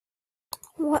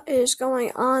What is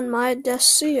going on, my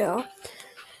Desio?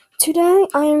 Today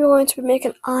I am going to be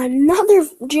making another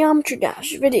Geometry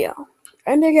Dash video.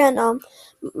 And again,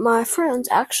 my friends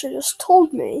actually just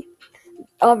told me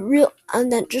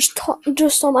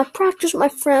just on my practice with my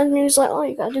friend, and he was like, "Oh,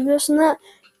 you gotta do this and that,"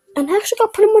 and I actually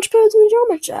got pretty much better than the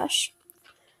Geometry Dash.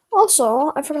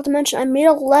 Also, I forgot to mention I made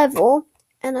a level,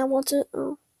 and I want to.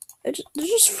 Did it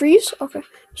just freeze? Okay,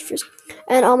 just freeze.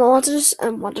 And I wanted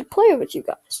to play with you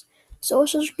guys. So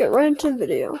let's just get right into the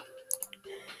video.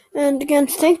 And again,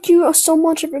 thank you so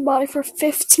much, everybody, for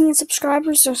 15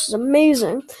 subscribers. This is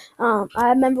amazing. I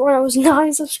remember when I was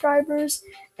 9 subscribers,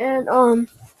 and I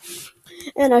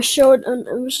showed, and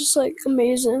it was just like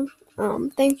amazing.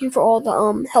 Thank you for all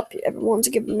the help everyone's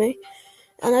given me.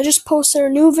 And I just posted a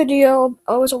new video.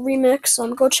 It was a remix.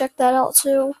 Go check that out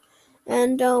too.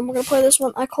 And we're gonna play this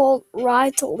one I call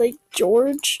Ride to Lake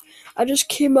George. I just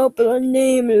came up with a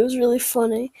name. It was really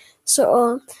funny.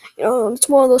 So it's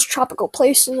one of those tropical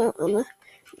places, and I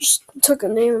just took a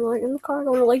name and in the car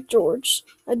going to Lake George.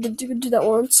 I did do that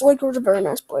once. Lake George is a very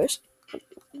nice place. I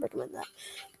recommend that.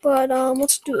 But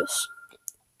let's do this.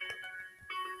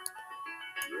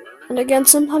 And again,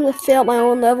 sometimes I fail at my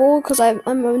own level because I'm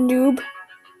a noob.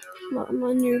 I'm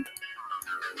a noob.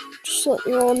 Just to let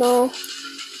you all know.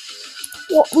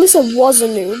 Well, at least I was a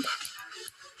noob.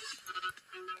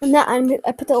 And that I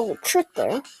put that little trick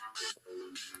there.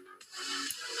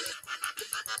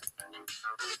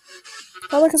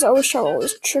 Probably because I always try all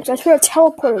these tricks. I put a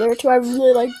teleporter there too. I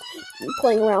really like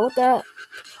playing around with that.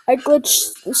 I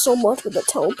glitched so much with the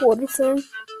teleporter thing.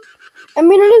 I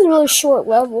mean, it is a really short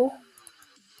level.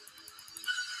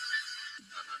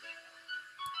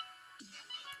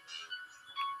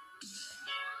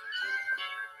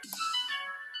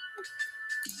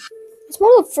 It's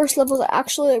one of the first levels I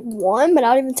actually won, but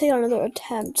I didn't even take another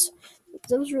attempt.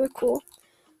 That was really cool.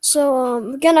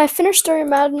 So, again, I finished Story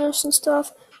Madness and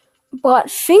stuff.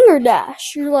 But Finger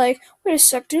Dash, you're like, wait a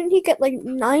sec, didn't he get like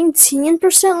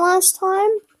 19% last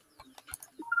time?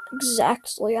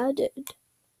 Exactly, I did. I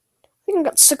think I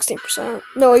got 16%.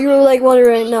 No, you were like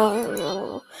wondering,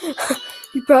 no.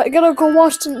 You probably gotta go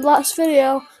watch the last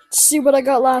video to see what I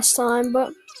got last time,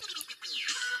 but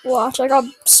watch, I got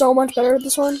so much better at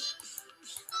this one.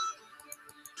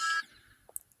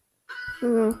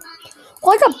 Well,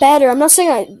 I got better. I'm not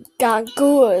saying I got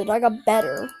good, I got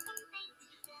better. I'm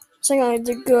saying I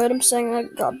did good, I'm saying I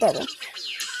got better.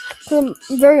 I'm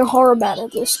very horrible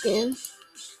at this game.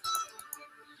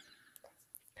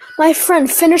 My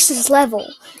friend finished this level.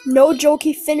 No joke,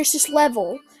 he finished this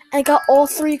level and got all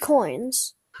 3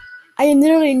 coins. I am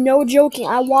literally no joking.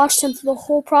 I watched him through the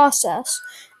whole process,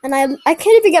 and I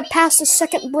can't even get past the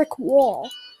second brick wall.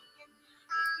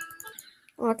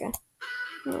 Okay.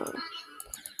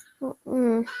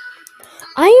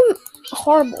 I am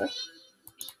horrible.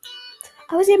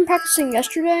 I was even practicing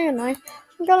yesterday, and I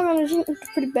got him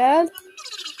pretty bad.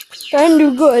 But I didn't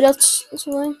do good. That's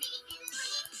fine.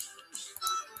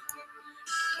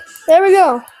 There we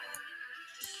go.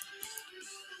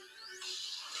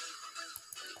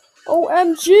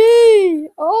 OMG!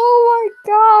 Oh my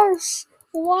gosh!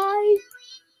 Why?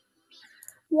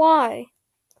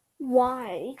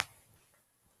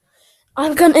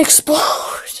 I'm gonna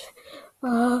explode!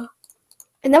 And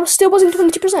that still wasn't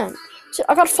 22%. See,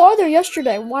 I got farther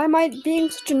yesterday. Why am I being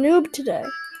such a noob today?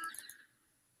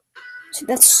 See,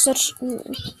 that's such... I'm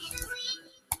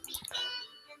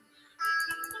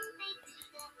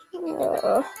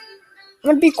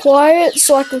gonna be quiet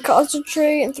so I can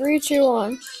concentrate in 3, 2,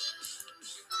 1.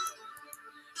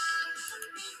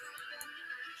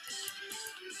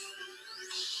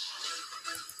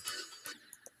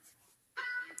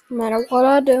 No matter what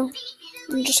I do,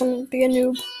 I'm just gonna be a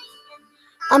noob.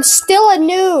 I'm still a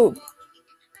noob!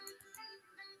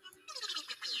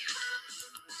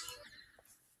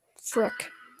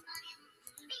 Frick.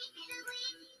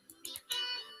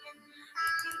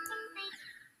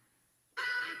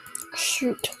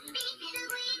 Shoot.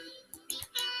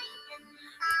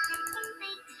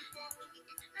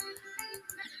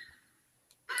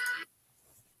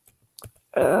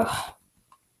 Ugh.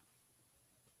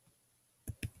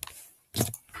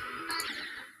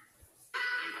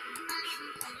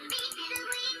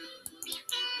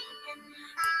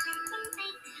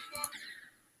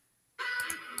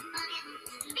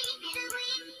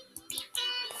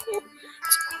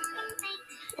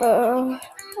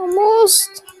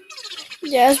 Almost.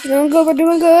 Yes, we're doing good. We're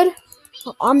doing good.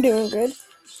 Well, I'm doing good.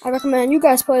 I recommend you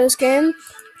guys play this game.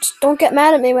 Just don't get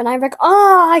mad at me when I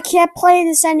can't play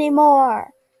this anymore.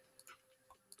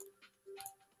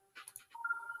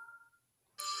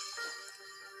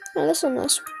 Oh, this one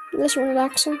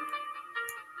relaxing.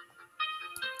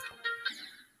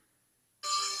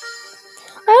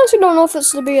 honestly don't know if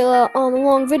it's to be a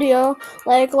long video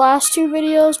like last two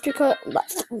videos because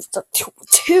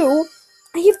two.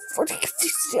 I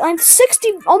have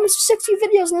 60, almost 60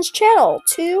 videos on this channel.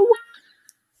 Two,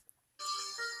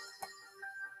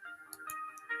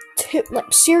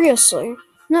 like seriously,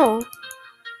 no.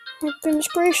 Oh, goodness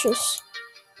gracious.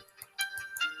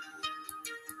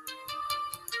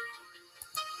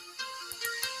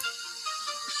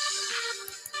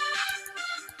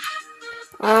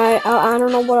 I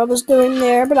don't know what I was doing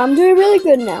there, but I'm doing really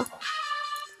good now.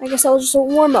 I guess that was just a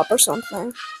warm-up or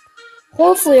something.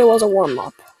 Hopefully it was a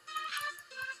warm-up.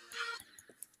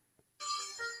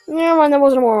 Never mind, that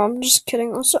wasn't a warm-up. I'm just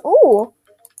kidding. Also, oh,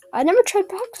 I never tried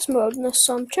practice mode in this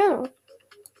channel.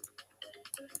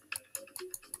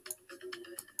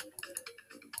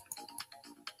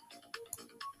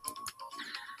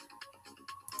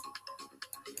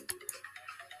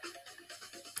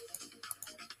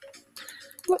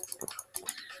 What?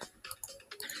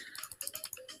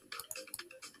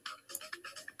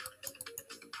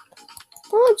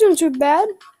 I'm not doing too bad.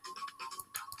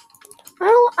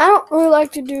 I don't really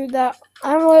like to do that.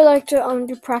 I don't really like to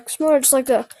do practice mode. I just like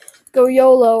to go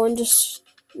YOLO and just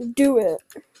do it.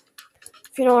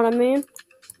 If you know what I mean.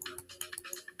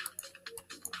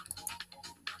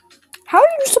 How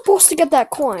are you supposed to get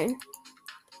that coin?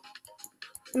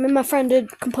 I mean, my friend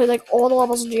did complete like all the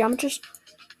levels of geometry.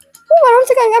 Oh, I don't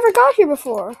think I ever got here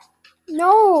before.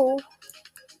 No.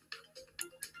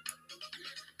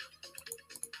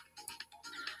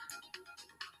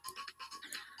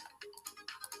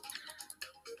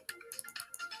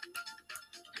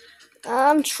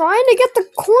 I'm trying to get the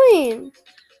coin.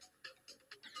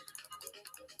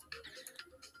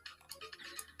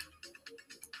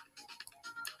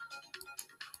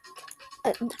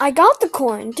 I got the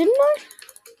coin, didn't I?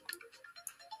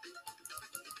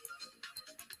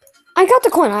 I got the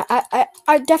coin.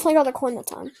 I definitely got the coin that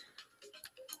time.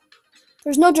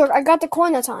 There's no joke. I got the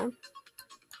coin that time.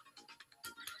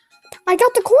 I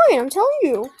got the coin. I'm telling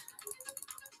you.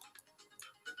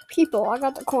 People, I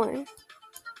got the coin.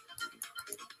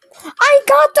 I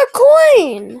got the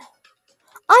coin.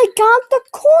 I got the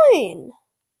coin.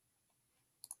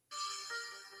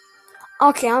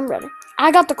 Okay, I'm ready.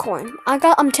 I got the coin.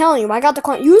 I'm telling you, I got the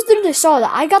coin. You literally saw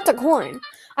that. I got the coin.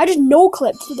 I just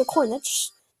no-clipped through the coin. That's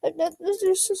just like,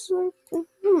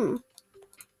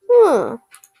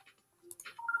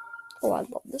 Oh, I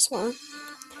love this one.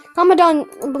 Comment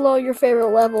down below your favorite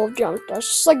level of jump dash.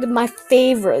 This is like my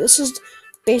favorite. This is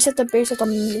base at the. This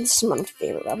is my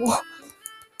favorite level.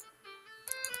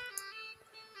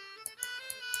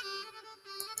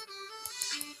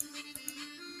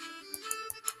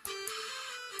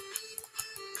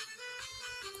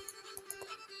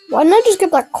 Why didn't I just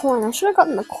get that coin? I should have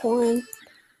gotten the coin.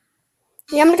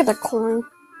 Yeah, I'm gonna get that coin.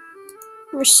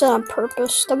 Reset on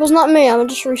purpose. That was not me. I'm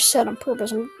just reset on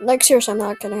purpose. Like seriously, I'm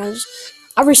not kidding.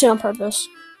 I reset on purpose.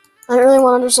 I don't really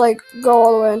want to just like go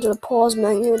all the way into the pause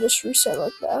menu and just reset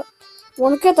like that. I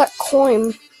want to get that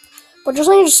coin, but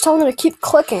just tell me to keep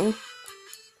clicking.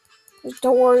 Just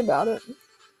don't worry about it.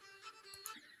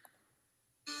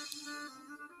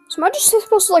 So am I just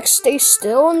supposed to like stay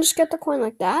still and just get the coin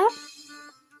like that?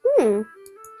 This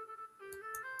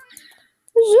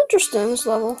is interesting, this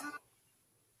level.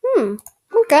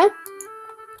 Okay.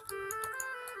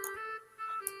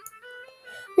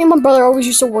 Me and my brother always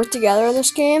used to work together in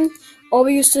this game.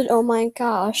 Oh my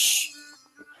gosh.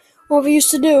 What we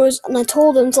used to do is, and I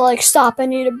told him to like stop, I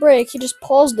need a break. He just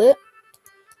paused it.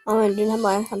 I didn't have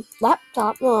my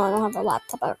laptop. No, I don't have a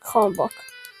laptop. I have a Chromebook.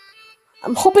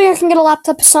 I'm hoping I can get a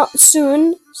laptop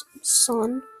soon.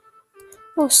 Son.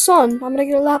 Oh, son, I'm gonna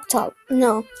get a laptop.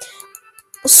 No.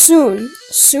 Soon.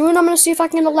 I'm gonna see if I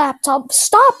can get a laptop.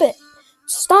 Stop it!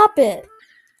 Stop it!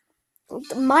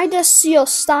 My desk seal,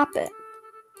 stop it.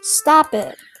 Stop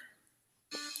it.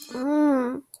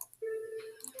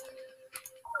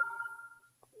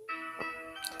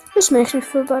 This makes me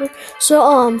feel better. So,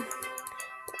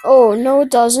 oh, no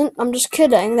it doesn't. I'm just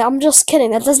kidding.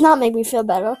 That does not make me feel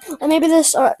better. And maybe this,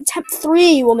 step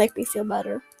 3 will make me feel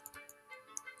better.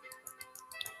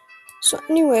 So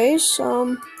anyways,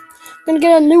 I'm gonna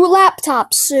get a new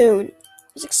laptop soon. I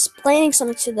was explaining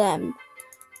something to them.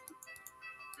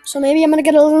 So maybe I'm gonna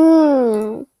get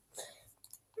a...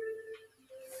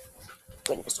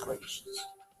 Goodness gracious.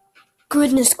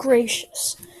 Goodness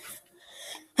gracious.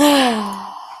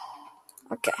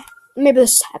 Okay, maybe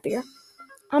this is happier.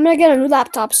 I'm gonna get a new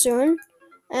laptop soon.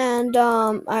 And,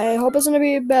 I hope it's gonna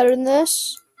be better than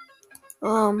this.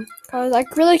 Cause I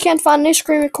really can't find any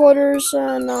screen recorders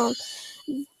and,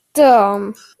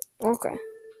 okay.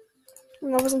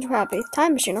 I wasn't too happy.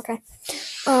 Time machine, okay.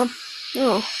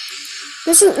 Oh.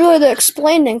 This isn't really the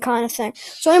explaining kind of thing.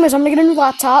 So anyways, I'm going to get a new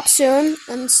laptop soon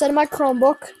instead of my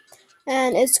Chromebook.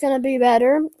 And it's going to be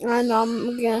better. And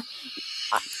I'm going to,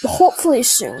 hopefully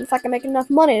soon, if I can make enough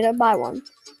money to buy one.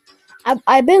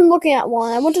 I've been looking at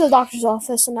one. I went to the doctor's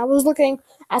office and I was looking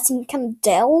at some kind of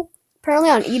Dell, apparently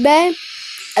on eBay.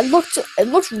 It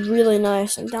looked really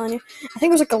nice, I'm telling you. I think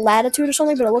it was like a Latitude or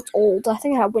something, but it looked old. I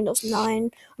think it had Windows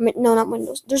 9. I mean, no, not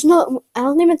Windows. I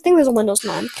don't even think there's a Windows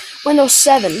 9. Windows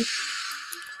 7.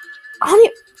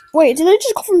 Wait, did they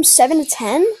just go from 7 to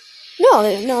 10? No,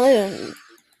 they didn't.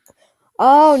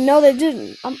 Oh, no, they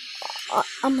didn't.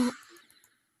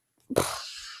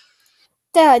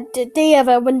 Dad, did they have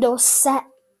a Windows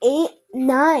 8,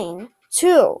 9,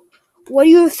 too? What do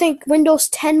you think Windows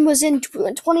 10 was in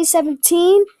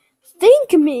 2017?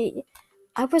 Think me.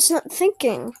 I was not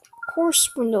thinking. Of course,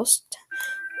 Windows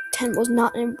 10 was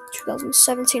not in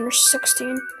 2017 or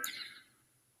 16.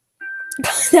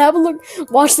 Have a look.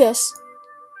 Watch this.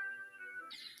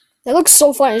 That looks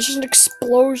so fun. It's just an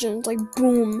explosion. It's like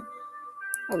boom.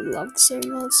 I love seeing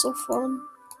that. It's so fun.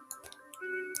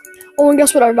 Oh, and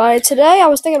guess what, everybody? Today I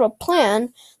was thinking of a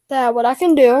plan that what I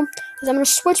can do is I'm going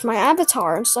to switch my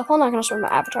avatar and stuff. I'm not going to switch my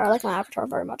avatar. I like my avatar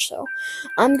very much, so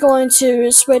I'm going to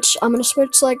switch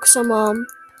like some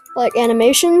like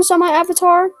animations on my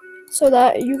avatar so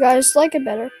that you guys like it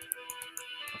better.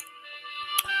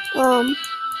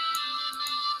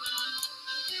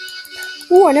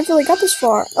 Ooh, I never really got this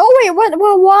far. Oh wait, what?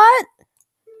 Well, what?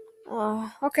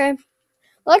 Okay.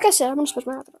 Like I said, I'm gonna switch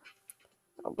my avatar.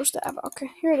 Oh, where's the avatar? Okay,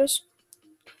 here it is.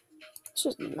 This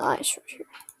is nice right here.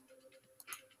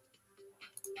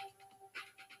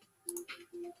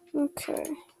 Okay.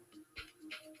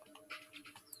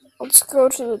 Let's go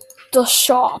to the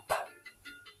shop.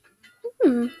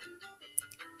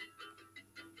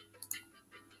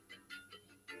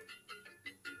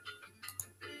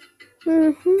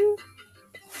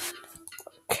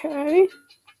 Okay.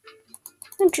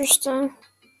 Interesting.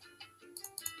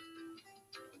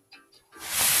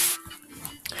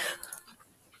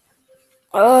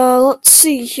 Let's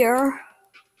see here.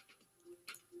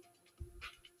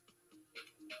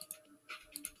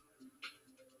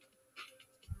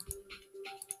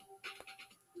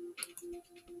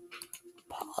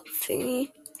 Pop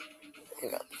thingy. I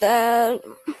got that.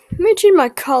 Let me change my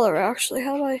color, actually.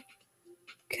 How do I...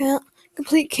 Can't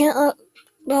let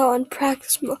go and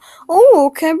practice mode. Oh,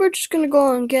 okay, we're just gonna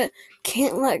go and get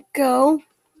can't let go.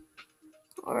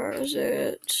 Or is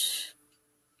it...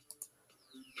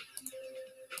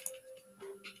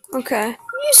 Okay,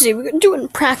 easy. We're gonna do it in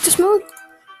practice mode.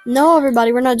 No,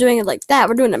 everybody, we're not doing it like that.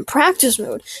 We're doing it in practice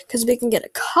mode because we can get a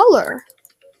color.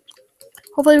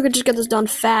 Hopefully, we can just get this done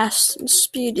fast and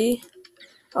speedy.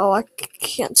 Oh, I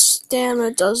can't stand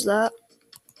when it does that.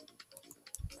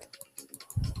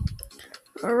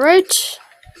 Alright.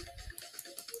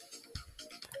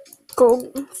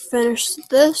 Go finish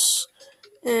this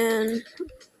in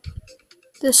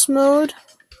this mode.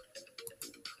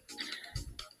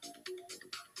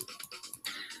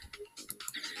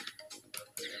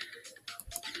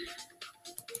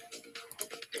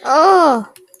 Oh!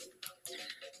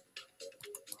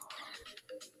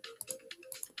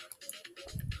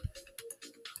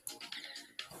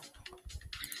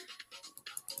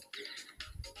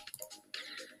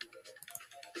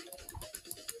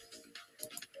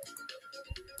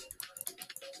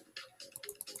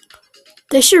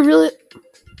 They should really...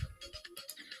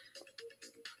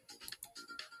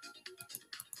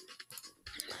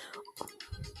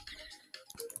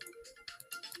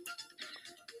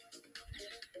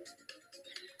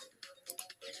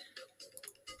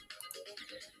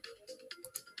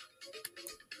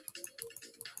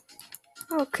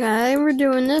 Okay, we're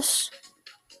doing this.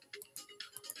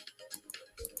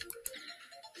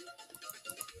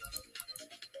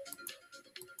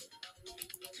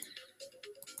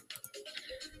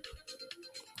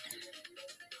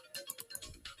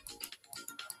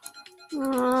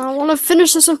 I want to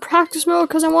finish this in practice mode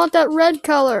because I want that red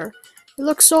color. It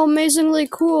looks so amazingly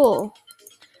cool.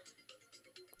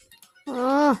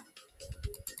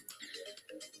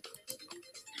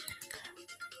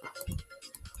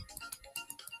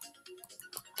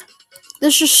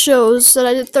 This just shows that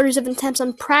I did 37 attempts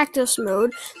on practice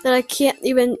mode, that I can't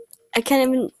even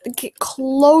get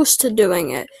close to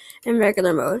doing it in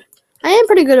regular mode. I am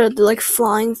pretty good at the like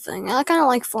flying thing. I kind of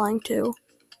like flying too.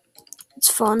 It's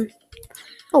fun.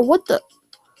 Oh, what the?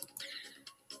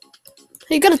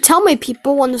 Hey, you gotta tell me,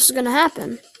 people, when this is gonna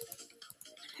happen.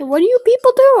 Hey, what are you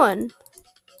people doing?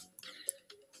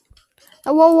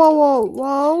 Whoa, whoa, whoa,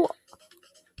 whoa.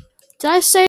 Did I say